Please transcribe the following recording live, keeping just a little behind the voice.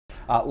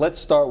Let's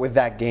start with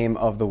that game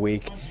of the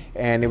week.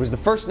 And it was the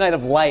first night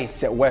of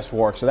lights at West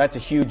Warwick, so that's a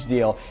huge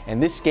deal.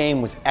 And this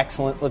game was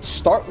excellent. Let's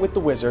start with the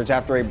Wizards.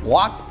 After a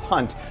blocked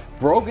punt,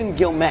 Brogan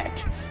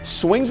Gilmette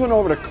swings one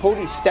over to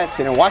Cody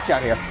Stetson, and watch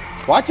out here.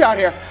 Watch out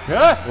here.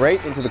 Yeah.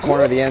 Right into the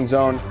corner of the end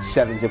zone,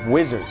 7-zip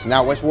Wizards.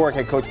 Now, West Warwick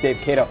head coach Dave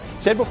Cato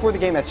said before the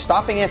game that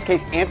stopping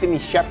SK's Anthony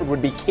Shepard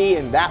would be key,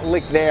 and that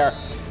lick there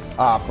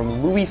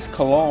from Luis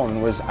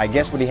Colon was, I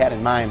guess, what he had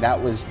in mind. That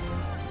was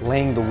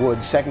laying the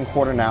wood. Second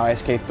quarter now,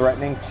 SK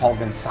threatening. Paul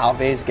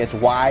Gonsalves gets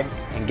wide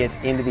and gets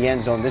into the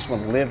end zone. This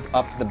one lived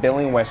up to the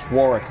billing. West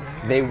Warwick,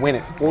 they win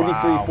it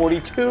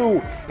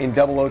 43-42 in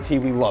double OT.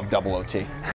 We love double OT.